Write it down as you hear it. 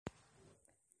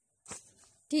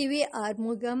TV.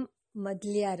 Arumugam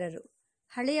ಮೊದಲಿಯಾರರು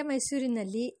ಹಳೆಯ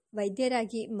ಮೈಸೂರಿನಲ್ಲಿ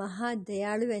ವೈದ್ಯರಾಗಿ ಮಹಾ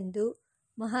ದಯಾಳುವೆಂದು,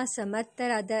 ಮಹಾ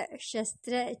ಸಮರ್ಥರಾದ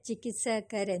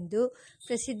ಶಸ್ತ್ರಚಿಕಿತ್ಸಕರೆಂದು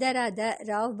ಪ್ರಸಿದ್ಧರಾದ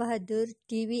ರಾವ್ ಬಹದ್ದೂರ್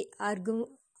ಟಿ.ವಿ.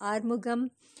 ಆರ್ಮುಗಂ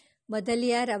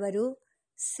ಮೊದಲಿಯಾರ್ ಅವರು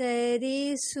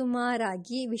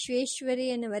ಸರಿಸುಮಾರಾಗಿ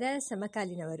ವಿಶ್ವೇಶ್ವರಯ್ಯನವರ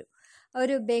ಸಮಕಾಲೀನವರು.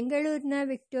 ಅವರು ಬೆಂಗಳೂರಿನ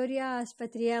ವಿಕ್ಟೋರಿಯಾ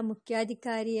ಆಸ್ಪತ್ರೆಯ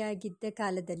ಮುಖ್ಯಾಧಿಕಾರಿಯಾಗಿದ್ದ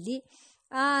ಕಾಲದಲ್ಲಿ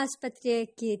ಆ ಆಸ್ಪತ್ರೆಯ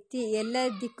ಕೀರ್ತಿ ಎಲ್ಲ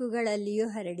ದಿಕ್ಕುಗಳಲ್ಲಿಯೂ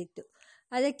ಹರಡಿತು.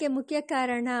 ಅದಕ್ಕೆ ಮುಖ್ಯ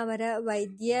ಕಾರಣ ಅವರ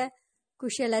ವೈದ್ಯ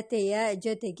ಕುಶಲತೆಯ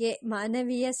ಜೊತೆಗೆ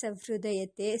ಮಾನವೀಯ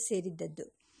ಸಹೃದಯತೆ ಸೇರಿದ್ದದ್ದು.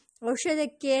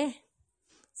 ಔಷಧಕ್ಕೆ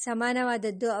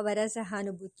ಸಮಾನವಾದದ್ದು ಅವರ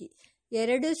ಸಹಾನುಭೂತಿ.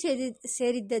 ಎರಡೂ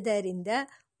ಸೇರಿದ್ದರಿಂದ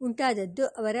ಉಂಟಾದದ್ದು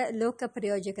ಅವರ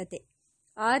ಲೋಕಪ್ರಯೋಜಕತೆ.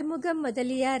 ಆರ್ಮುಗಂ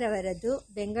ಮೊದಲಿಯಾರವರದು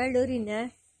ಬೆಂಗಳೂರಿನ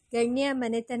ಗಣ್ಯ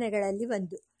ಮನೆತನಗಳಲ್ಲಿ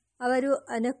ಒಂದು. ಅವರು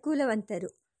ಅನುಕೂಲವಂತರು.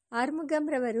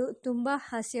 ಆರ್ಮುಗಂರವರು ತುಂಬ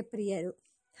ಹಾಸ್ಯಪ್ರಿಯರು.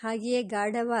 ಹಾಗೆಯೇ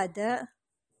ಗಾಢವಾದ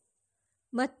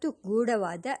ಮತ್ತು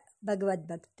ಗೂಢವಾದ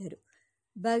ಭಗವದ್ಭಕ್ತರು.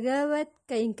 ಭಗವತ್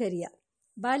ಕೈಂಕರ್ಯ.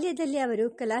 ಬಾಲ್ಯದಲ್ಲಿ ಅವರು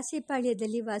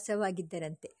ಕಲಾಸಿಪಾಳ್ಯದಲ್ಲಿ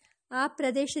ವಾಸವಾಗಿದ್ದರಂತೆ. ಆ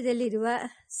ಪ್ರದೇಶದಲ್ಲಿರುವ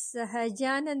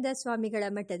ಸಹಜಾನಂದ ಸ್ವಾಮಿಗಳ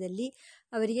ಮಠದಲ್ಲಿ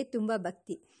ಅವರಿಗೆ ತುಂಬ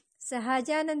ಭಕ್ತಿ.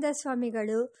 ಸಹಜಾನಂದ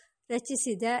ಸ್ವಾಮಿಗಳು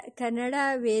ರಚಿಸಿದ ಕನ್ನಡ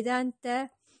ವೇದಾಂತ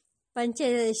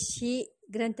ಪಂಚದಶಿ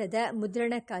ಗ್ರಂಥದ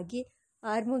ಮುದ್ರಣಕ್ಕಾಗಿ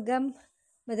ಆರ್ಮುಗಂ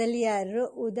ಮೊದಲಿಯಾರರು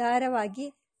ಉದಾರವಾಗಿ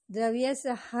ದ್ರವ್ಯ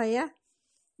ಸಹಾಯ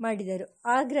ಮಾಡಿದರು.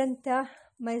 ಆ ಗ್ರಂಥ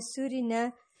ಮೈಸೂರಿನ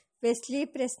ವೆಸ್ಲಿ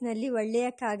ಪ್ರೆಸ್ನಲ್ಲಿ ಒಳ್ಳೆಯ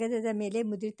ಕಾಗದದ ಮೇಲೆ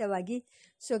ಮುದ್ರಿತವಾಗಿ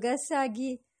ಸೊಗಸಾಗಿ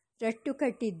ರಟ್ಟು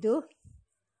ಕಟ್ಟಿದ್ದು.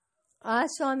 ಆ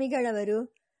ಸ್ವಾಮಿಗಳವರು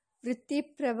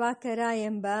ವೃತ್ತಿಪ್ರಭಾಕರ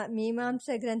ಎಂಬ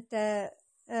ಮೀಮಾಂಸಾ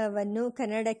ಗ್ರಂಥವನ್ನು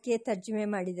ಕನ್ನಡಕ್ಕೆ ತರ್ಜುಮೆ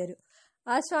ಮಾಡಿದರು.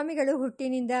 ಆ ಸ್ವಾಮಿಗಳು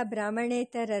ಹುಟ್ಟಿನಿಂದ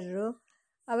ಬ್ರಾಹ್ಮಣೇತರರು.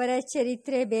 ಅವರ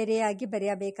ಚರಿತ್ರೆ ಬೇರೆಯಾಗಿ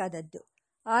ಬರೆಯಬೇಕಾದದ್ದು.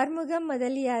 ಆರ್ಮುಗಂ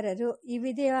ಮೊದಲಿಯಾರರು ಈ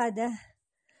ವಿಧವಾದ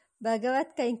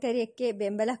ಭಗವತ್ ಕೈಂಕರ್ಯಕ್ಕೆ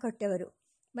ಬೆಂಬಲ ಕೊಟ್ಟವರು.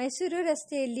 ಮೈಸೂರು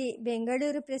ರಸ್ತೆಯಲ್ಲಿ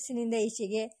ಬೆಂಗಳೂರು ಪ್ರೆಸ್ಸಿನಿಂದ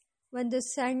ಈಚೆಗೆ ಒಂದು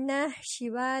ಸಣ್ಣ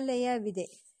ಶಿವಾಲಯವಿದೆ.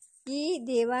 ಈ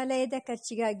ದೇವಾಲಯದ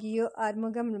ಖರ್ಚಿಗಾಗಿಯೂ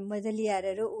ಆರ್ಮುಗಂ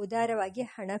ಮೊದಲಿಯಾರರು ಉದಾರವಾಗಿ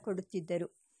ಹಣ ಕೊಡುತ್ತಿದ್ದರು.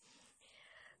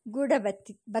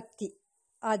 ಗೂಢಭಕ್ತಿ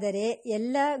ಆದರೆ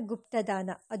ಎಲ್ಲ ಗುಪ್ತದಾನ.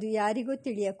 ಅದು ಯಾರಿಗೂ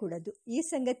ತಿಳಿಯಕೂಡದು. ಈ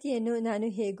ಸಂಗತಿಯನ್ನು ನಾನು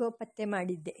ಹೇಗೋ ಪತ್ತೆ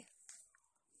ಮಾಡಿದ್ದೆ.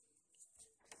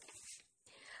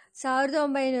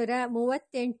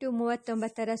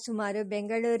 1938-39 ಸುಮಾರು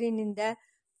ಬೆಂಗಳೂರಿನಿಂದ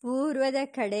ಪೂರ್ವದ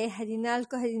ಕಡೆ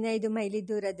 14-15 ಮೈಲಿ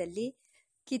ದೂರದಲ್ಲಿ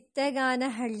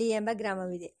ಕಿತ್ತಗಾನಹಳ್ಳಿ ಎಂಬ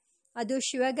ಗ್ರಾಮವಿದೆ. ಅದು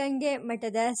ಶಿವಗಂಗೆ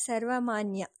ಮಠದ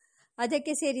ಸರ್ವಮಾನ್ಯ.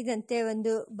 ಅದಕ್ಕೆ ಸೇರಿದಂತೆ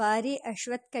ಒಂದು ಭಾರಿ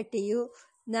ಅಶ್ವತ್ಥಕಟ್ಟೆಯೂ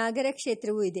ನಾಗರ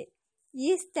ಕ್ಷೇತ್ರವೂ ಇದೆ. ಈ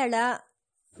ಸ್ಥಳ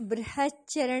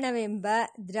ಬೃಹಚ್ಚರಣವೆಂಬ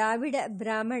ದ್ರಾವಿಡ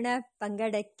ಬ್ರಾಹ್ಮಣ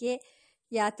ಪಂಗಡಕ್ಕೆ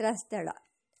ಯಾತ್ರಾ ಸ್ಥಳ.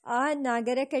 ಆ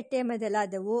ನಾಗರಕಟ್ಟೆ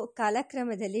ಮೊದಲಾದವು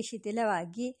ಕಾಲಕ್ರಮದಲ್ಲಿ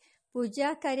ಶಿಥಿಲವಾಗಿ ಪೂಜಾ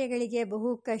ಕಾರ್ಯಗಳಿಗೆ ಬಹು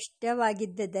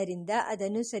ಕಷ್ಟವಾಗಿದ್ದರಿಂದ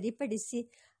ಅದನ್ನು ಸರಿಪಡಿಸಿ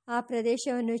ಆ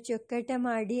ಪ್ರದೇಶವನ್ನು ಚೊಕ್ಕಟ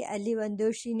ಮಾಡಿ ಅಲ್ಲಿ ಒಂದು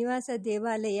ಶ್ರೀನಿವಾಸ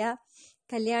ದೇವಾಲಯ,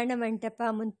 ಕಲ್ಯಾಣ ಮಂಟಪ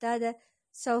ಮುಂತಾದ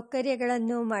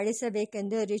ಸೌಕರ್ಯಗಳನ್ನು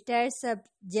ಮಾಡಿಸಬೇಕೆಂದು ರಿಟೈರ್ಡ್ ಸಬ್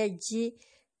ಜಡ್ಜಿ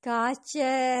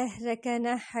ಕಾಚರಕನಹಳ್ಳಿ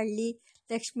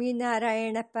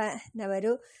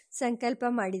ಲಕ್ಷ್ಮೀನಾರಾಯಣಪ್ಪನವರು ಸಂಕಲ್ಪ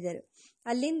ಮಾಡಿದರು.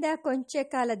 ಅಲ್ಲಿಂದ ಕೊಂಚ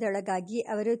ಕಾಲದೊಳಗಾಗಿ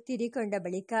ಅವರು ತೀರಿಕೊಂಡ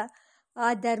ಬಳಿಕ ಆ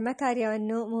ಧರ್ಮ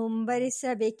ಕಾರ್ಯವನ್ನು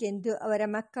ಮುಂಬರಿಸಬೇಕೆಂದು ಅವರ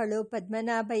ಮಕ್ಕಳು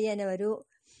ಪದ್ಮನಾಭಯ್ಯನವರು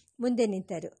ಮುಂದೆ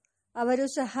ನಿಂತರು. ಅವರು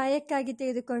ಸಹಾಯಕ್ಕಾಗಿ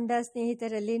ತೆಗೆದುಕೊಂಡ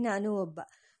ಸ್ನೇಹಿತರಲ್ಲಿ ನಾನು ಒಬ್ಬ.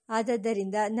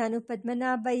 ಆದದ್ದರಿಂದ ನಾನು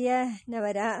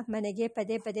ಪದ್ಮನಾಭಯ್ಯನವರ ಮನೆಗೆ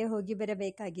ಪದೇ ಪದೇ ಹೋಗಿ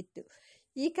ಬರಬೇಕಾಗಿತ್ತು.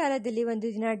 ಈ ಕಾಲದಲ್ಲಿ ಒಂದು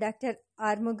ದಿನ ಡಾಕ್ಟರ್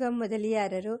ಆರ್ಮುಗಂ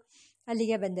ಮೊದಲಿಯಾರರು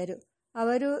ಅಲ್ಲಿಗೆ ಬಂದರು.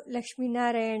 ಅವರು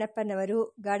ಲಕ್ಷ್ಮೀನಾರಾಯಣಪ್ಪನವರು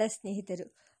ಗಾಢ ಸ್ನೇಹಿತರು.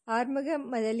 ಆರ್ಮುಗಂ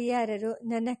ಮೊದಲಿಯಾರರು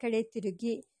ನನ್ನ ಕಡೆ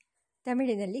ತಿರುಗಿ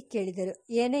ತಮಿಳಿನಲ್ಲಿ ಕೇಳಿದರು,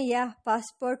 ಏನಯ್ಯ,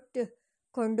 ಪಾಸ್ಪೋರ್ಟ್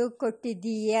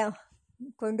ಕೊಂಡುಕೊಟ್ಟಿದ್ದೀಯೋ?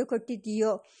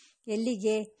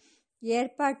 ಎಲ್ಲಿಗೆ?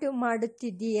 ಏರ್ಪಾಟು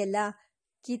ಮಾಡುತ್ತಿದ್ದೀಯಲ್ಲ.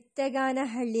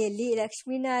 ಕಿತ್ತಗಾನಹಳ್ಳಿಯಲ್ಲಿ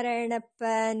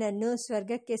ಲಕ್ಷ್ಮೀನಾರಾಯಣಪ್ಪನನ್ನು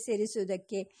ಸ್ವರ್ಗಕ್ಕೆ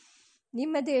ಸೇರಿಸುವುದಕ್ಕೆ.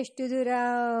 ನಿಮ್ಮದು ಎಷ್ಟು ದೂರ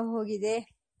ಹೋಗಿದೆ?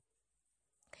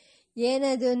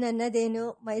 ಏನದು, ನನ್ನದೇನು,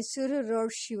 ಮೈಸೂರು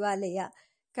ರೋಡ್ ಶಿವಾಲಯ,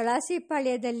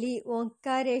 ಕಳಾಸಿಪಾಳ್ಯದಲ್ಲಿ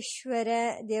ಓಂಕಾರೇಶ್ವರ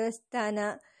ದೇವಸ್ಥಾನ,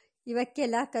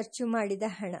 ಇವಕ್ಕೆಲ್ಲ ಖರ್ಚು ಮಾಡಿದ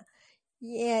ಹಣ.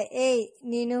 ಏಯ್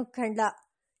ನೀನು ಕಂಡ್ಲಾ,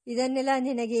 ಇದನ್ನೆಲ್ಲ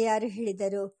ನಿನಗೆ ಯಾರು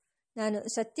ಹೇಳಿದರು? ನಾನು,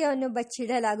 ಸತ್ಯವನ್ನು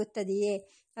ಬಚ್ಚಿಡಲಾಗುತ್ತದೆಯೇ?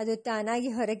 ಅದು ತಾನಾಗಿ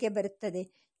ಹೊರಗೆ ಬರುತ್ತದೆ.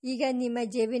 ಈಗ ನಿಮ್ಮ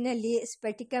ಜೇಬಿನಲ್ಲಿ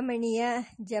ಸ್ಫಟಿಕಮಣಿಯ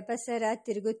ಜಪಸರ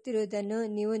ತಿರುಗುತ್ತಿರುವುದನ್ನು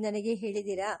ನೀವು ನನಗೆ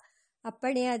ಹೇಳಿದಿರಾ?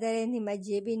 ಅಪ್ಪಣೆಯಾದರೆ ನಿಮ್ಮ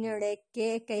ಜೇಬಿನೊಳಕ್ಕೆ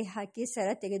ಕೈ ಹಾಕಿ ಸರ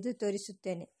ತೆಗೆದು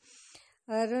ತೋರಿಸುತ್ತೇನೆ.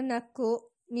 ಅವರು ನಕ್ಕು,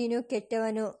 ನೀನು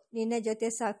ಕೆಟ್ಟವನು, ನಿನ್ನ ಜೊತೆ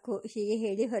ಸಾಕು, ಹೀಗೆ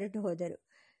ಹೇಳಿ ಹೊರಟು ಹೋದರು.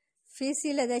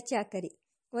 ಫೀಸಿಲ್ಲದ ಚಾಕರಿ.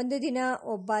 ಒಂದು ದಿನ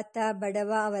ಒಬ್ಬಾತ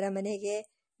ಬಡವ ಅವರ ಮನೆಗೆ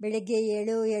ಬೆಳಗ್ಗೆ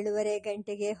 7-7:30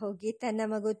 ಗಂಟೆಗೆ ಹೋಗಿ ತನ್ನ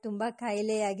ಮಗು ತುಂಬ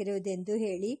ಕಾಯಿಲೆಯಾಗಿರುವುದೆಂದು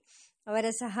ಹೇಳಿ ಅವರ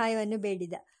ಸಹಾಯವನ್ನು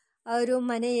ಬೇಡಿದ. ಅವರು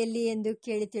ಮನೆಯಲ್ಲಿ ಎಂದು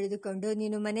ಕೇಳಿ ತಿಳಿದುಕೊಂಡು,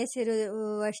 ನೀನು ಮನೆ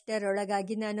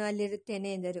ಸೇರುವಷ್ಟರೊಳಗಾಗಿ ನಾನು ಅಲ್ಲಿರುತ್ತೇನೆ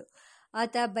ಎಂದರು.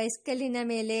 ಆತ ಬೈಸ್ಕಲ್ಲಿನ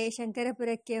ಮೇಲೆ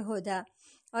ಶಂಕರಪುರಕ್ಕೆ ಹೋದ.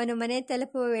 ಅವನು ಮನೆ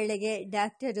ತಲುಪುವ ವೇಳೆಗೆ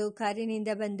ಡಾಕ್ಟರು ಕಾರಿನಿಂದ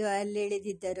ಬಂದು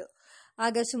ಅಲ್ಲಿಳಿದಿದ್ದರು.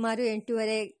 ಆಗ ಸುಮಾರು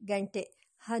 8:30 ಗಂಟೆ.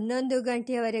 11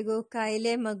 ಗಂಟೆಯವರೆಗೂ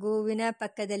ಕಾಯಿಲೆ ಮಗುವಿನ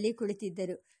ಪಕ್ಕದಲ್ಲಿ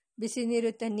ಕುಳಿತಿದ್ದರು. ಬಿಸಿ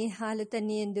ನೀರು ತನ್ನಿ, ಹಾಲು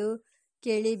ತನ್ನಿ ಎಂದು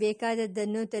ಕೇಳಿ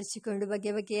ಬೇಕಾದದ್ದನ್ನು ತರಿಸಿಕೊಂಡು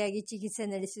ಬಗೆ ಬಗೆಯಾಗಿ ಚಿಕಿತ್ಸೆ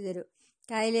ನಡೆಸಿದರು.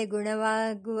 ಕಾಯಿಲೆ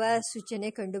ಗುಣವಾಗುವ ಸೂಚನೆ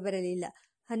ಕಂಡುಬರಲಿಲ್ಲ.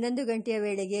 11 ಗಂಟೆಯ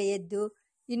ವೇಳೆಗೆ ಎದ್ದು,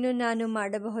 ಇನ್ನು ನಾನು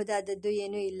ಮಾಡಬಹುದಾದದ್ದು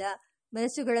ಏನೂ ಇಲ್ಲ,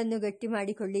 ಮನಸ್ಸುಗಳನ್ನು ಗಟ್ಟಿ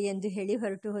ಮಾಡಿಕೊಳ್ಳಿ ಎಂದು ಹೇಳಿ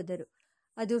ಹೊರಟು ಹೋದರು.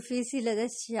 ಅದು ಫೀಸಿಲ್ಲದ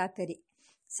ಚಾಕರಿ.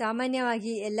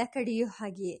 ಸಾಮಾನ್ಯವಾಗಿ ಎಲ್ಲ ಕಡೆಯೂ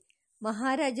ಹಾಗೆಯೇ.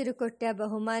 ಮಹಾರಾಜರು ಕೊಟ್ಟ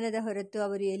ಬಹುಮಾನದ ಹೊರತು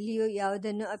ಅವರು ಎಲ್ಲಿಯೂ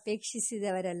ಯಾವುದನ್ನು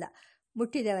ಅಪೇಕ್ಷಿಸಿದವರಲ್ಲ,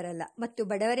 ಮುಟ್ಟಿದವರಲ್ಲ, ಮತ್ತು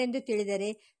ಬಡವರೆಂದು ತಿಳಿದರೆ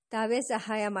ತಾವೇ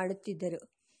ಸಹಾಯ ಮಾಡುತ್ತಿದ್ದರು.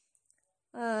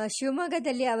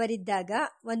 ಶಿವಮೊಗ್ಗದಲ್ಲಿ ಅವರಿದ್ದಾಗ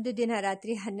ಒಂದು ದಿನ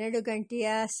ರಾತ್ರಿ 12 ಗಂಟೆಯ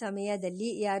ಸಮಯದಲ್ಲಿ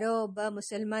ಯಾರೋ ಒಬ್ಬ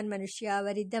ಮುಸಲ್ಮಾನ್ ಮನುಷ್ಯ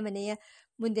ಅವರಿದ್ದ ಮನೆಯ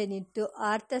ಮುಂದೆ ನಿಂತು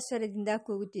ಆರ್ತ ಸ್ವರದಿಂದ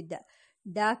ಕೂಗುತ್ತಿದ್ದ.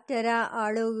 ಡಾಕ್ಟರ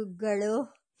ಆಳುಗಳು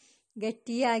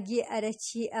ಗಟ್ಟಿಯಾಗಿ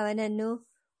ಅರಚಿ ಅವನನ್ನು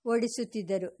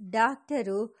ಓಡಿಸುತ್ತಿದ್ದರು.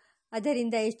 ಡಾಕ್ಟರು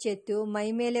ಅದರಿಂದ ಎಚ್ಚೆತ್ತು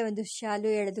ಮೈಮೇಲೆ ಒಂದು ಶಾಲು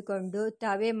ಎಳೆದುಕೊಂಡು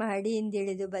ತಾವೇ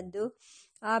ಮಹಡಿಯಿಂದಿಳಿದು ಬಂದು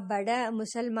ಆ ಬಡ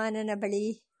ಮುಸಲ್ಮಾನನ ಬಳಿ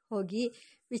ಹೋಗಿ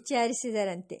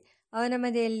ವಿಚಾರಿಸಿದರಂತೆ. ಅವನ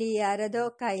ಮನೆಯಲ್ಲಿ ಯಾರದೋ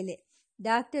ಕಾಯಿಲೆ.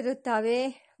 ಡಾಕ್ಟರು ತಾವೇ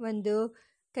ಒಂದು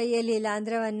ಕೈಯಲ್ಲಿ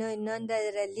ಲಾಂದ್ರವನ್ನು,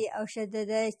 ಇನ್ನೊಂದರಲ್ಲಿ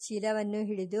ಔಷಧದ ಚೀಲವನ್ನು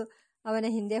ಹಿಡಿದು ಅವನ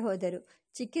ಹಿಂದೆ ಹೋದರು.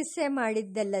 ಚಿಕಿತ್ಸೆ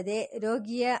ಮಾಡಿದ್ದಲ್ಲದೆ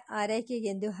ರೋಗಿಯ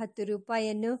ಆರೈಕೆಗೆಂದು 10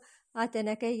 ರೂಪಾಯಿಯನ್ನು ಆತನ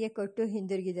ಕೈಗೆ ಕೊಟ್ಟು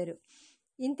ಹಿಂದಿರುಗಿದರು.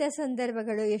 ಇಂಥ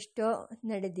ಸಂದರ್ಭಗಳು ಎಷ್ಟೋ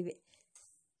ನಡೆದಿವೆ.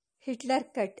 Hitler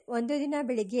cut. ಒಂದು ದಿನ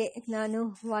ಬೆಳಿಗ್ಗೆ ನಾನು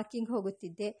ವಾಕಿಂಗ್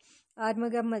ಹೋಗುತ್ತಿದ್ದೆ.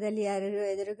 ಆರ್ಮುಗಂ ಮೊದಲಿಯಾರರು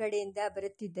ಎದುರುಗಡೆಯಿಂದ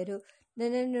ಬರುತ್ತಿದ್ದರು.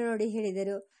 ನನ್ನನ್ನು ನೋಡಿ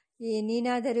ಹೇಳಿದರು,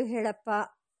 ನೀನಾದರೂ ಹೇಳಪ್ಪ,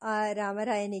 ಆ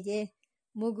ರಾಮರಾಯನಿಗೆ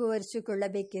ಮೂಗು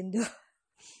ಒರೆಸಿಕೊಳ್ಳಬೇಕೆಂದು.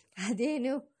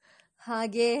 ಅದೇನು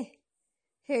ಹಾಗೆ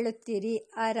ಹೇಳುತ್ತೀರಿ?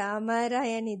 ಆ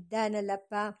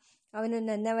ರಾಮರಾಯನಿದ್ದಾನಲ್ಲಪ್ಪ, ಅವನು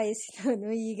ನನ್ನ ವಯಸ್ಸಿನವನು.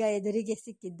 ಈಗ ಎದುರಿಗೆ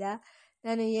ಸಿಕ್ಕಿದ್ದ.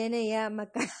 ನಾನು ಏನಯ್ಯ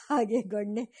ಮಕ್ಕಳ ಹಾಗೆ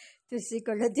ಗೊಣ್ಣೆ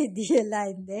ತುರಿಸಿಕೊಳ್ಳುತ್ತಿದ್ದೀಯಲ್ಲ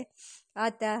ಎಂದೆ.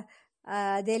 ಆತ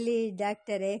ಅದೆಲ್ಲಿ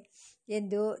ಡಾಕ್ಟರೇ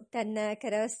ಎಂದು ತನ್ನ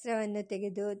ಕರವಸ್ತ್ರವನ್ನು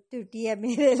ತೆಗೆದು ತುಟಿಯ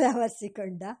ಮೇಲೆಲ್ಲ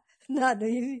ಒರೆಸಿಕೊಂಡ. ನಾನು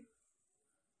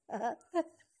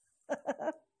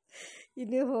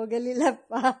ಇನ್ನು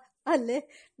ಹೋಗಲಿಲ್ಲಪ್ಪ, ಅಲ್ಲೇ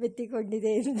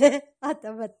ಮೆತ್ತಿಕೊಂಡಿದೆ ಎಂದೆ. ಆತ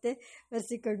ಮತ್ತೆ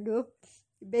ಒರೆಸಿಕೊಂಡು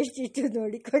ಬೆಡ್ಶೀಟು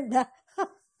ನೋಡಿಕೊಂಡ.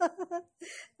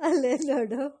 ಅಲ್ಲೇ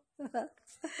ನೋಡು,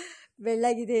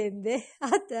 ಬೆಳ್ಳಗಿದೆ ಎಂದೆ.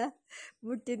 ಆತ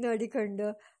ಮುಟ್ಟಿ ನೋಡಿಕೊಂಡು,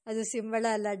 ಅದು ಸಿಂಬಳ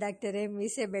ಅಲ್ಲ ಡಾಕ್ಟರೇ,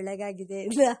 ಮೀಸೆ ಬೆಳ್ಳಗಾಗಿದೆ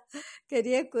ಎಂದ.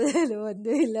 ಕರಿಯ ಕೂದಲು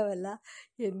ಒಂದೂ ಇಲ್ಲವಲ್ಲ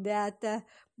ಎಂದೆ. ಆತ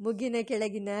ಮುಗಿನ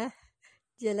ಕೆಳಗಿನ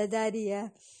ಜಲಧಾರಿಯ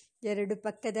 2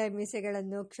 ಪಕ್ಕದ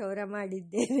ಮೀಸೆಗಳನ್ನು ಕ್ಷೌರ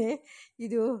ಮಾಡಿದ್ದೇನೆ.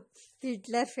 ಇದು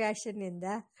ಹಿಟ್ಲರ್ ಫ್ಯಾಷನ್ ಎಂದ.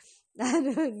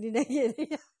 ನಾನು ನಿನಗೆ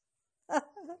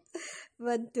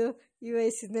ಬಂತು ಈ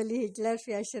ವಯಸ್ಸಿನಲ್ಲಿ ಹಿಟ್ಲರ್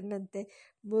ಫ್ಯಾಷನ್ ಅಂತೆ.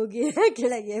 ಮೂಗಿನ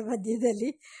ಕೆಳಗೆ ಮಧ್ಯದಲ್ಲಿ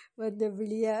ಒಂದು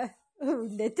ಬಿಳಿಯ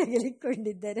ಉಂಡೆ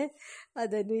ತಗಲಿಕೊಂಡಿದ್ದರೆ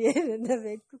ಅದನ್ನು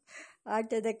ಏನನ್ನಬೇಕು?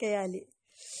 ಆಟದ ಖಯಾಲಿ.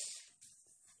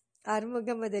 ಆರ್ಮುಗ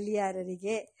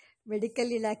ಮೊದಲಿಯಾರರಿಗೆ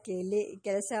ಮೆಡಿಕಲ್ ಇಲಾಖೆಯಲ್ಲಿ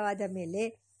ಕೆಲಸವಾದ ಮೇಲೆ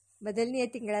ಮೊದಲನೆಯ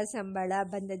ತಿಂಗಳ ಸಂಬಳ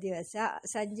ಬಂದ ದಿವಸ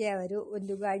ಸಂಜೆ ಅವರು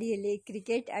ಒಂದು ಗಾಡಿಯಲ್ಲಿ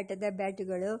ಕ್ರಿಕೆಟ್ ಆಟದ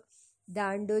ಬ್ಯಾಟುಗಳು,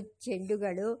 ದಾಂಡು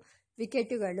ಚೆಂಡುಗಳು,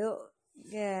 ವಿಕೆಟುಗಳು,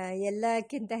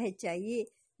 ಎಲ್ಲಕ್ಕಿಂತ ಹೆಚ್ಚಾಗಿ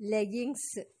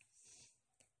ಲೆಗ್ಗಿಂಗ್ಸ್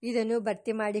ಇದನ್ನು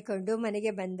ಭರ್ತಿ ಮಾಡಿಕೊಂಡು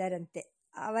ಮನೆಗೆ ಬಂದರಂತೆ.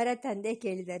 ಅವರ ತಂದೆ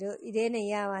ಕೇಳಿದರು,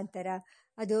 ಇದೇನಯ್ಯ ಅವಾಂತರ?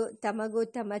 ಅದು ತಮಗೂ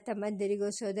ತಮ್ಮ ತಮ್ಮಂದಿರಿಗೂ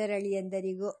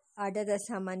ಸೋದರಳಿಯಂದರಿಗೂ ಆಟದ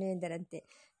ಸಾಮಾನು ಎಂದರಂತೆ.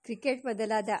 ಕ್ರಿಕೆಟ್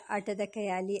ಮೊದಲಾದ ಆಟದ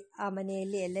ಖಯಾಲಿ ಆ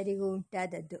ಮನೆಯಲ್ಲಿ ಎಲ್ಲರಿಗೂ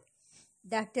ಉಂಟಾದದ್ದು.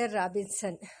 Doctor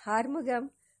Robinson. ಆರ್ಮುಗಂ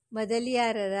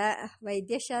ಮೊದಲಿಯಾರರ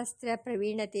ವೈದ್ಯಶಾಸ್ತ್ರ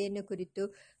ಪ್ರವೀಣತೆಯನ್ನು ಕುರಿತು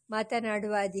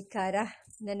ಮಾತನಾಡುವ ಅಧಿಕಾರ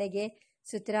ನನಗೆ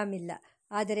ಸುತರಾಮಿಲ್ಲ.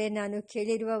 ಆದರೆ ನಾನು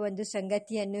ಕೇಳಿರುವ ಒಂದು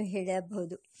ಸಂಗತಿಯನ್ನು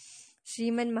ಹೇಳಬಹುದು.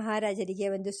 ಶ್ರೀಮನ್ ಮಹಾರಾಜರಿಗೆ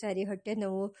ಒಂದು ಸಾರಿ ಹೊಟ್ಟೆ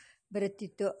ನೋವು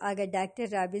ಬರುತ್ತಿತ್ತು. ಆಗ ಡಾಕ್ಟರ್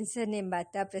ರಾಬಿನ್ಸನ್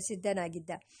ಎಂಬಾತ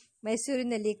ಪ್ರಸಿದ್ಧನಾಗಿದ್ದ.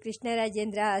 ಮೈಸೂರಿನಲ್ಲಿ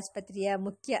ಕೃಷ್ಣರಾಜೇಂದ್ರ ಆಸ್ಪತ್ರೆಯ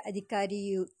ಮುಖ್ಯ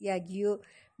ಅಧಿಕಾರಿಯಾಗಿಯೂ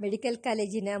ಮೆಡಿಕಲ್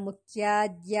ಕಾಲೇಜಿನ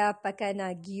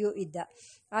ಮುಖ್ಯಾಧ್ಯಾಪಕನಾಗಿಯೂ ಇದ್ದ.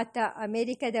 ಆತ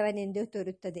ಅಮೆರಿಕದವನೆಂದು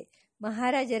ತೋರುತ್ತದೆ.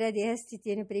 ಮಹಾರಾಜರ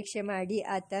ದೇಹಸ್ಥಿತಿಯನ್ನು ಪರೀಕ್ಷೆ ಮಾಡಿ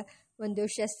ಆತ ಒಂದು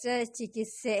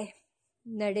ಶಸ್ತ್ರಚಿಕಿತ್ಸೆ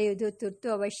ನಡೆಯುವುದು ತುರ್ತು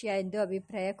ಅವಶ್ಯ ಎಂದು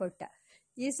ಅಭಿಪ್ರಾಯ ಕೊಟ್ಟ.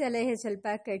 ಈ ಸಲಹೆ ಸ್ವಲ್ಪ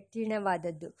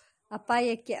ಕಠಿಣವಾದದ್ದು,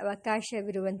 ಅಪಾಯಕ್ಕೆ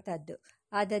ಅವಕಾಶವಿರುವಂಥದ್ದು.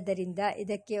 ಆದದ್ದರಿಂದ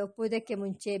ಇದಕ್ಕೆ ಒಪ್ಪುವುದಕ್ಕೆ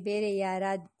ಮುಂಚೆ ಬೇರೆ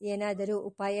ಏನಾದರೂ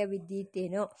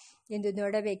ಉಪಾಯವಿದ್ದೀತೇನೋ ಎಂದು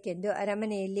ನೋಡಬೇಕೆಂದು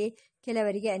ಅರಮನೆಯಲ್ಲಿ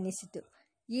ಕೆಲವರಿಗೆ ಅನ್ನಿಸಿತು.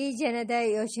 ಈ ಜನದ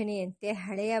ಯೋಚನೆಯಂತೆ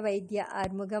ಹಳೆಯ ವೈದ್ಯ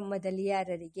ಆರ್ಮುಗಂ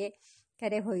ಮೊದಲಿಯಾರರಿಗೆ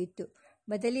ಕರೆ ಹೋಯಿತು.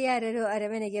 ಮೊದಲಿಯಾರರು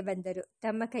ಅರಮನೆಗೆ ಬಂದರು.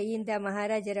 ತಮ್ಮ ಕೈಯಿಂದ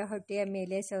ಮಹಾರಾಜರ ಹೊಟ್ಟೆಯ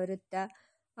ಮೇಲೆ ಸವರುತ್ತಾ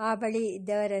ಆ ಬಳಿ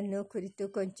ಇದ್ದವರನ್ನು ಕುರಿತು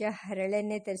ಕೊಂಚ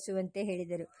ಹರಳೆಣ್ಣೆ ತರಿಸುವಂತೆ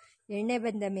ಹೇಳಿದರು. ಎಣ್ಣೆ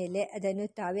ಬಂದ ಮೇಲೆ ಅದನ್ನು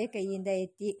ತಾವೇ ಕೈಯಿಂದ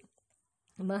ಎತ್ತಿ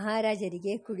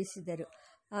ಮಹಾರಾಜರಿಗೆ ಕುಡಿಸಿದರು.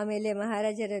 ಆಮೇಲೆ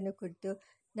ಮಹಾರಾಜರನ್ನು ಕುರಿತು,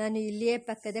 ನಾನು ಇಲ್ಲಿಯೇ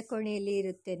ಪಕ್ಕದ ಕೋಣೆಯಲ್ಲಿ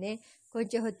ಇರುತ್ತೇನೆ,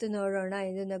 ಕೊಂಚ ಹೊತ್ತು ನೋಡೋಣ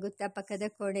ಎಂದು ನಗುತ್ತಾ ಪಕ್ಕದ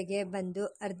ಕೋಣೆಗೆ ಬಂದು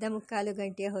ಮುಕ್ಕಾಲು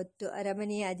ಗಂಟೆಯ ಹೊತ್ತು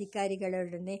ಅರಮನೆಯ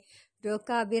ಅಧಿಕಾರಿಗಳೊಡನೆ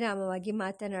ಲೋಕಾಭಿರಾಮವಾಗಿ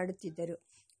ಮಾತನಾಡುತ್ತಿದ್ದರು.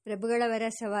 ಪ್ರಭುಗಳವರ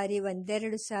ಸವಾರಿ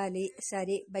ಒಂದೆರಡು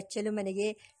ಸಾರಿ ಬಚ್ಚಲು ಮನೆಗೆ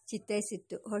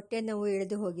ಚಿತ್ತೈಸಿತ್ತು. ಹೊಟ್ಟೆ ನೋವು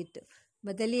ಇಳಿದು ಹೋಗಿತ್ತು.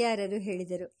 ಮೊದಲಿಯಾರರು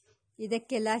ಹೇಳಿದರು,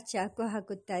 ಇದಕ್ಕೆಲ್ಲ ಚಾಕು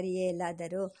ಹಾಕುತ್ತಾರೆಯೇ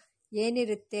ಎಲ್ಲಾದರೂ?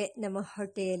 ಏನಿರುತ್ತೆ ನಮ್ಮ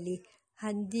ಹೊಟ್ಟೆಯಲ್ಲಿ?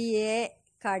 ಹಂದಿಯೇ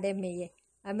ಕಾಡೆಮ್ಮೆಯೇ?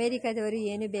 ಅಮೆರಿಕದವರು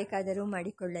ಏನು ಬೇಕಾದರೂ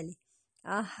ಮಾಡಿಕೊಳ್ಳಲಿ,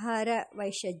 ಆಹಾರ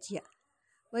ವೈಷಜ್ಯ.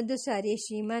 ಒಂದು ಸಾರಿ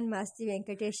ಶ್ರೀಮಾನ್ ಮಾಸ್ತಿ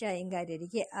ವೆಂಕಟೇಶ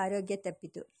ಅಯ್ಯಂಗಾರ್ಯರಿಗೆ ಆರೋಗ್ಯ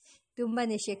ತಪ್ಪಿತು. ತುಂಬ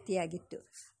ನಿಶಕ್ತಿಯಾಗಿತ್ತು.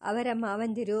 ಅವರ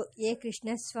ಮಾವಂದಿರು ಎ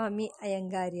ಕೃಷ್ಣಸ್ವಾಮಿ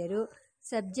ಅಯ್ಯಂಗಾರ್ಯರು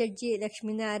ಸಬ್ ಜಡ್ಜಿ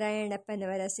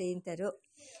ಲಕ್ಷ್ಮೀನಾರಾಯಣಪ್ಪನವರ ಸ್ನೇಹಿತರು.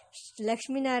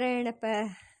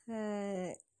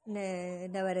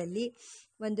 ಲಕ್ಷ್ಮೀನಾರಾಯಣಪ್ಪನವರಲ್ಲಿ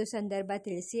ಒಂದು ಸಂದರ್ಭ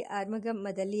ತಿಳಿಸಿ ಆರ್ಮುಗಂ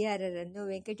ಮೊದಲಿಯಾರರನ್ನು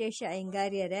ವೆಂಕಟೇಶ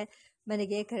ಅಯ್ಯಂಗಾರ್ಯರ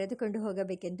ಮನೆಗೆ ಕರೆದುಕೊಂಡು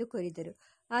ಹೋಗಬೇಕೆಂದು ಕೋರಿದರು.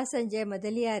 ಆ ಸಂಜೆ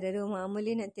ಮೊದಲಿಯಾರರು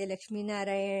ಮಾಮೂಲಿನಂತೆ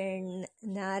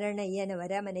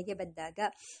ಲಕ್ಷ್ಮೀನಾರಾಯಣಯ್ಯನವರ ಮನೆಗೆ ಬಂದಾಗ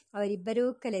ಅವರಿಬ್ಬರೂ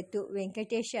ಕಲೆತು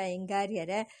ವೆಂಕಟೇಶ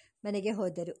ಅಯ್ಯಂಗಾರ್ಯರ ಮನೆಗೆ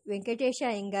ಹೋದರು. ವೆಂಕಟೇಶ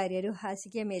ಅಯ್ಯಂಗಾರ್ಯರು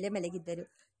ಹಾಸಿಗೆ ಮೇಲೆ ಮಲಗಿದ್ದರು.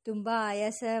 ತುಂಬ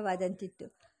ಆಯಾಸವಾದಂತಿತ್ತು.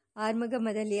 ಆರ್ಮುಗಂ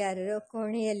ಮೊದಲಿಯಾರರು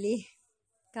ಕೋಣೆಯಲ್ಲಿ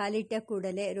ಕಾಲಿಟ್ಟ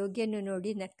ಕೂಡಲೇ ರೋಗಿಯನ್ನು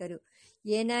ನೋಡಿ ನಕ್ಕರು.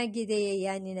 ಏನಾಗಿದೆಯಯ್ಯ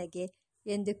ನಿನಗೆ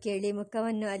ಎಂದು ಕೇಳಿ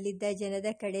ಮುಖವನ್ನು ಅಲ್ಲಿದ್ದ ಜನದ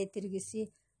ಕಡೆ ತಿರುಗಿಸಿ,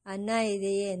 ಅನ್ನ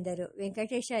ಇದೆಯೇ ಎಂದರು.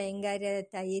 ವೆಂಕಟೇಶ ಅಯ್ಯಂಗಾರ್ಯರ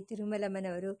ತಾಯಿ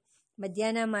ತಿರುಮಲಮ್ಮನವರು,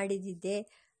 ಮಧ್ಯಾಹ್ನ ಮಾಡಿದ್ದಿದ್ದೆ,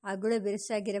 ಅಗುಳು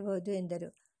ಬಿರುಸಾಗಿರಬಹುದು ಎಂದರು.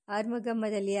 ಆರ್ಮುಗಂ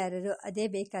ಮೊದಲಿಯಾರರು, ಅದೇ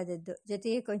ಬೇಕಾದದ್ದು,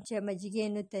 ಜೊತೆಗೆ ಕೊಂಚ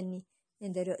ಮಜ್ಜಿಗೆಯನ್ನು ತನ್ನಿ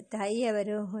ಎಂದರು.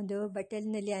 ತಾಯಿಯವರು ಒಂದು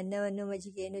ಬಟ್ಟಲಿನಲ್ಲಿ ಅನ್ನವನ್ನು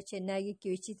ಮಜ್ಜಿಗೆಯನ್ನು ಚೆನ್ನಾಗಿ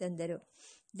ಕಿವುಚಿ ತಂದರು.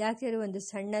 ಡಾಕ್ಟರು ಒಂದು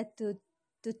ಸಣ್ಣ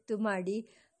ತುತ್ತು ಮಾಡಿ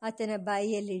ಆತನ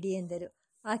ಬಾಯಿಯಲ್ಲಿಡಿ ಎಂದರು.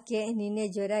 ಆಕೆ ನಿನ್ನೆ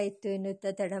ಜ್ವರ ಇತ್ತು ಎನ್ನುತ್ತಾ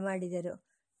ತಡ ಮಾಡಿದರು.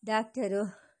 ಡಾಕ್ಟರು,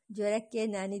 ಜ್ವರಕ್ಕೆ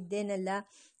ನಾನಿದ್ದೇನಲ್ಲ,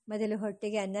 ಮೊದಲು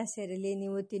ಹೊಟ್ಟೆಗೆ ಅನ್ನ ಸೇರಲಿ,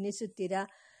 ನೀವು ತಿನ್ನಿಸುತ್ತೀರಾ?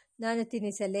 ನಾನು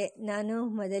ತಿನ್ನಿಸಲೇ? ನಾನು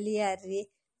ಮೊದಲಿಯಾರ್ರಿ,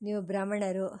 ನೀವು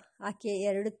ಬ್ರಾಹ್ಮಣರು. ಆಕೆ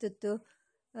 2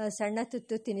 ಸಣ್ಣ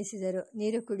ತುತ್ತು ತಿನ್ನಿಸಿದರು.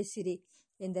 ನೀರು ಕುಡಿಸಿರಿ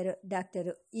ಎಂದರು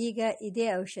ಡಾಕ್ಟರು. ಈಗ ಇದೇ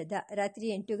ಔಷಧ, ರಾತ್ರಿ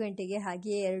 8 ಗಂಟೆಗೆ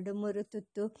ಹಾಗೆಯೇ 2-3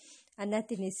 ತುತ್ತು ಅನ್ನ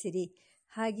ತಿನ್ನಿಸಿರಿ.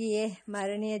 ಹಾಗೆಯೇ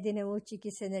ಮಾರನೆಯ ದಿನವೂ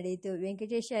ಚಿಕಿತ್ಸೆ ನಡೆಯಿತು.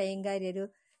 ವೆಂಕಟೇಶ ಅಯ್ಯಂಗಾರ್ಯರು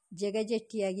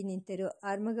ಜಗಜೆಟ್ಟಿಯಾಗಿ ನಿಂತರು.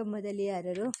 ಆರ್ಮುಗಂ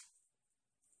ಮೊದಲಿಯಾರರು,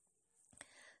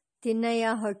 ತಿನ್ನಯ್ಯ,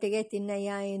 ಹೊಟ್ಟೆಗೆ ತಿನ್ನಯ್ಯ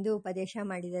ಎಂದು ಉಪದೇಶ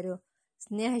ಮಾಡಿದರು.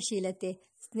 ಸ್ನೇಹಶೀಲತೆ.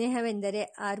 ಸ್ನೇಹವೆಂದರೆ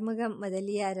ಆರ್ಮುಗಂ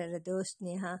ಮೊದಲಿಯಾರರದು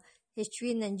ಸ್ನೇಹ. ಎಚ್ ವಿ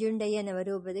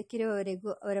ನಂಜುಂಡಯ್ಯನವರು ಬದುಕಿರುವವರೆಗೂ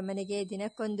ಅವರ ಮನೆಗೆ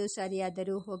ದಿನಕ್ಕೊಂದು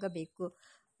ಸಾರಿಯಾದರೂ ಹೋಗಬೇಕು.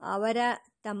 ಅವರ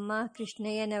ತಮ್ಮ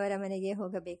ಕೃಷ್ಣಯ್ಯನವರ ಮನೆಗೆ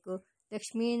ಹೋಗಬೇಕು.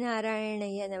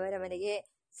 ಲಕ್ಷ್ಮೀನಾರಾಯಣಯ್ಯನವರ ಮನೆಗೆ,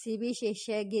 ಸಿ ಬಿ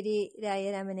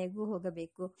ಶೇಷಗಿರಿರಾಯರ ಮನೆಗೂ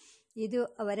ಹೋಗಬೇಕು. ಇದು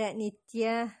ಅವರ ನಿತ್ಯ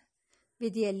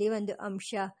ವಿಧಿಯಲ್ಲಿ ಒಂದು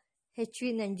ಅಂಶ. ಎಚ್ ವಿ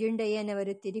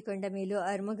ನಂಜುಂಡಯ್ಯನವರು ತೀರಿಕೊಂಡ ಮೇಲೂ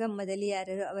ಆರ್ಮುಗಂ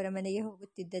ಮೊದಲಿಯಾರರು ಅವರ ಮನೆಗೆ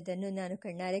ಹೋಗುತ್ತಿದ್ದುದನ್ನು ನಾನು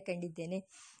ಕಣ್ಣಾರೆ ಕಂಡಿದ್ದೇನೆ.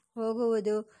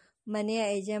 ಹೋಗುವುದು ಮನೆಯ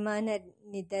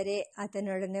ಯಜಮಾನನಿದ್ದರೆ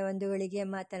ಆತನೊಡನೆ ಒಂದು ಗಳಿಗೆ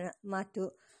ಮಾತು,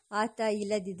 ಆತ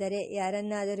ಇಲ್ಲದಿದ್ದರೆ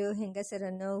ಯಾರನ್ನಾದರೂ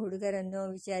ಹೆಂಗಸರನ್ನೋ ಹುಡುಗರನ್ನೋ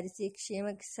ವಿಚಾರಿಸಿ ಕ್ಷೇಮ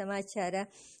ಸಮಾಚಾರ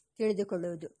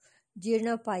ತಿಳಿದುಕೊಳ್ಳುವುದು.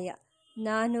 ಜೀರ್ಣೋಪಾಯ.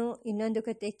 ನಾನು ಇನ್ನೊಂದು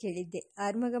ಕತೆ ಕೇಳಿದ್ದೆ.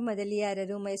 ಆರ್ಮುಗಂ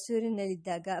ಮೊದಲಿಯಾರರು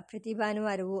ಮೈಸೂರಿನಲ್ಲಿದ್ದಾಗ ಪ್ರತಿ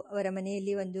ಭಾನುವಾರವೂ ಅವರ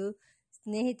ಮನೆಯಲ್ಲಿ ಒಂದು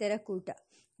ಸ್ನೇಹಿತರ ಕೂಟ.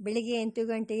 ಬೆಳಿಗ್ಗೆ 8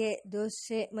 ಗಂಟೆಗೆ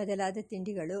ದೋಸೆ ಮೊದಲಾದ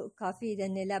ತಿಂಡಿಗಳು, ಕಾಫಿ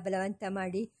ಇದನ್ನೆಲ್ಲ ಬಲವಂತ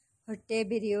ಮಾಡಿ ಹೊಟ್ಟೆ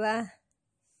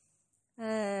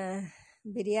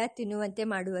ಬಿರಿಯ ತಿನ್ನುವಂತೆ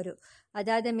ಮಾಡುವರು.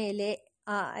 ಅದಾದ ಮೇಲೆ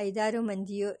ಆ 5-6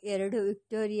 ಮಂದಿಯೂ 2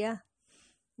 ವಿಕ್ಟೋರಿಯಾ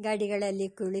ಗಾಡಿಗಳಲ್ಲಿ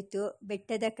ಕುಳಿತು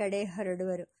ಬೆಟ್ಟದ ಕಡೆ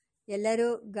ಹೊರಡುವರು. ಎಲ್ಲರೂ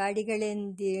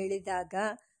ಗಾಡಿಗಳಿಂದಿಳಿದಾಗ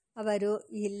ಅವರು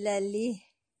ಇಲ್ಲಲ್ಲಿ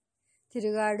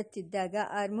ತಿರುಗಾಡುತ್ತಿದ್ದಾಗ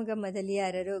ಆರ್ಮುಗಂ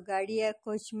ಮೊದಲಿಯಾರರು ಗಾಡಿಯ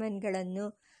ಕೋಚ್ಮನ್ಗಳನ್ನು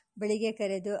ಬಳಿಗೆ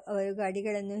ಕರೆದು ಅವರು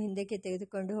ಗಾಡಿಗಳನ್ನು ಹಿಂದಕ್ಕೆ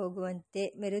ತೆಗೆದುಕೊಂಡು ಹೋಗುವಂತೆ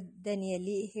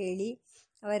ಮೆರುದನಿಯಲ್ಲಿ ಹೇಳಿ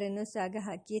ಅವರನ್ನು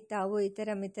ಸಾಗಹಾಕಿ ತಾವು ಇತರ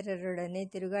ಮಿತ್ರರೊಡನೆ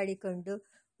ತಿರುಗಾಡಿಕೊಂಡು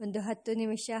ಒಂದು 10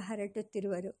 ನಿಮಿಷ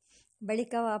ಹರಟುತ್ತಿರುವರು.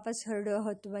 ಬಳಿಕ ವಾಪಸ್ ಹೊರಡುವ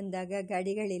ಹೊತ್ತು ಬಂದಾಗ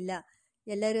ಗಾಡಿಗಳಿಲ್ಲ.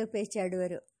 ಎಲ್ಲರೂ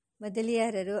ಪೇಚಾಡುವರು.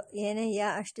 ಮೊದಲಿಯಾರರು, ಏನಯ್ಯ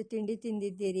ಅಷ್ಟು ತಿಂಡಿ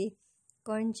ತಿಂದಿದ್ದೀರಿ,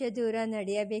 ಕೊಂಚ ದೂರ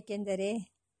ನಡೆಯಬೇಕೆಂದರೆ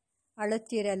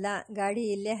ಅಳುತ್ತೀರಲ್ಲ, ಗಾಡಿ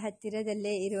ಇಲ್ಲೇ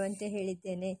ಹತ್ತಿರದಲ್ಲೇ ಇರುವಂತೆ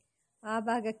ಹೇಳಿದ್ದೇನೆ. ಆ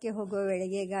ಭಾಗಕ್ಕೆ ಹೋಗುವ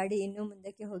ವೇಳೆಗೆ ಗಾಡಿ ಇನ್ನೂ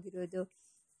ಮುಂದಕ್ಕೆ ಹೋಗಿರುವುದು.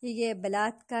 ಹೀಗೆ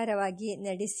ಬಲಾತ್ಕಾರವಾಗಿ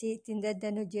ನಡೆಸಿ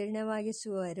ತಿಂದದ್ದನ್ನು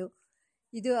ಜೀರ್ಣವಾಗಿಸುವರು.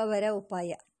 ಇದು ಅವರ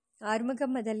ಉಪಾಯ.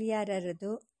 ಆರ್ಮುಗಂ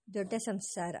ಮೊದಲಿಯಾರರದು ದೊಡ್ಡ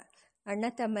ಸಂಸಾರ. ಅಣ್ಣ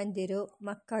ತಮ್ಮಂದಿರು,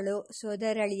 ಮಕ್ಕಳು,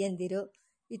 ಸೋದರಳಿಯಂದಿರು,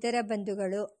 ಇತರ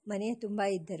ಬಂಧುಗಳು ಮನೆಯ ತುಂಬ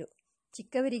ಇದ್ದರು.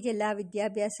 ಚಿಕ್ಕವರಿಗೆಲ್ಲ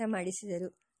ವಿದ್ಯಾಭ್ಯಾಸ ಮಾಡಿಸಿದರು.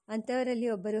 ಅಂಥವರಲ್ಲಿ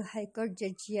ಒಬ್ಬರು ಹೈಕೋರ್ಟ್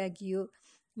ಜಡ್ಜಿಯಾಗಿಯೂ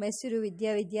ಮೈಸೂರು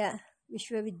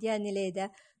ವಿಶ್ವವಿದ್ಯಾನಿಲಯದ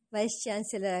ವೈಸ್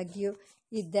ಚಾನ್ಸಲರ್ ಆಗಿಯೂ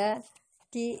ಇದ್ದ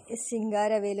ಟಿ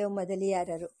ಸಿಂಗಾರವೇಲು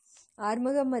ಮೊದಲಿಯಾರರು.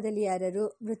 ಆರ್ಮುಗಂ ಮೊದಲಿಯಾರರು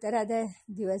ಮೃತರಾದ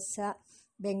ದಿವಸ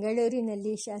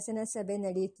ಬೆಂಗಳೂರಿನಲ್ಲಿ ಶಾಸನ ಸಭೆ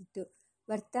ನಡೆಯುತ್ತಿತ್ತು.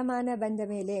 ವರ್ತಮಾನ ಬಂದ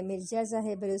ಮೇಲೆ ಮಿರ್ಜಾ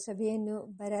ಸಾಹೇಬರು ಸಭೆಯನ್ನು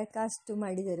ಬರಖಾಸ್ತು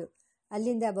ಮಾಡಿದರು.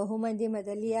 ಅಲ್ಲಿಂದ ಬಹುಮಂದಿ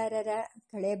ಮೊದಲಿಯಾರರ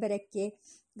ಕಳೇಬರಕ್ಕೆ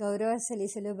ಗೌರವ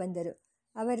ಸಲ್ಲಿಸಲು ಬಂದರು.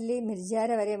 ಅವರಲ್ಲಿ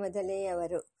ಮಿರ್ಜಾರವರೇ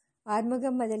ಮೊದಲನೆಯವರು.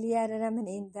 ಆರ್ಮುಗಂ ಮೊದಲಿಯಾರರ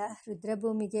ಮನೆಯಿಂದ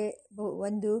ರುದ್ರಭೂಮಿಗೆ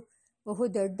ಒಂದು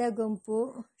ಬಹುದೊಡ್ಡ ಗುಂಪು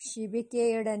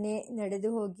ಶಿಬಿಕೆಯೊಡನೆ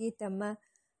ನಡೆದು ಹೋಗಿ ತಮ್ಮ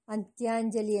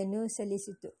ಅಂತ್ಯಾಂಜಲಿಯನ್ನು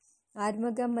ಸಲ್ಲಿಸಿತು.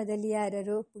 ಆರ್ಮುಗಂ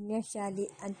ಮೊದಲಿಯಾರರು ಪುಣ್ಯಶಾಲಿ.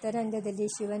 ಅಂತರಂಗದಲ್ಲಿ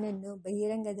ಶಿವನನ್ನು,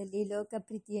 ಬಹಿರಂಗದಲ್ಲಿ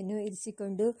ಲೋಕಪ್ರೀತಿಯನ್ನು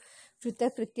ಇರಿಸಿಕೊಂಡು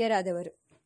ಕೃತಕೃತ್ಯರಾದವರು.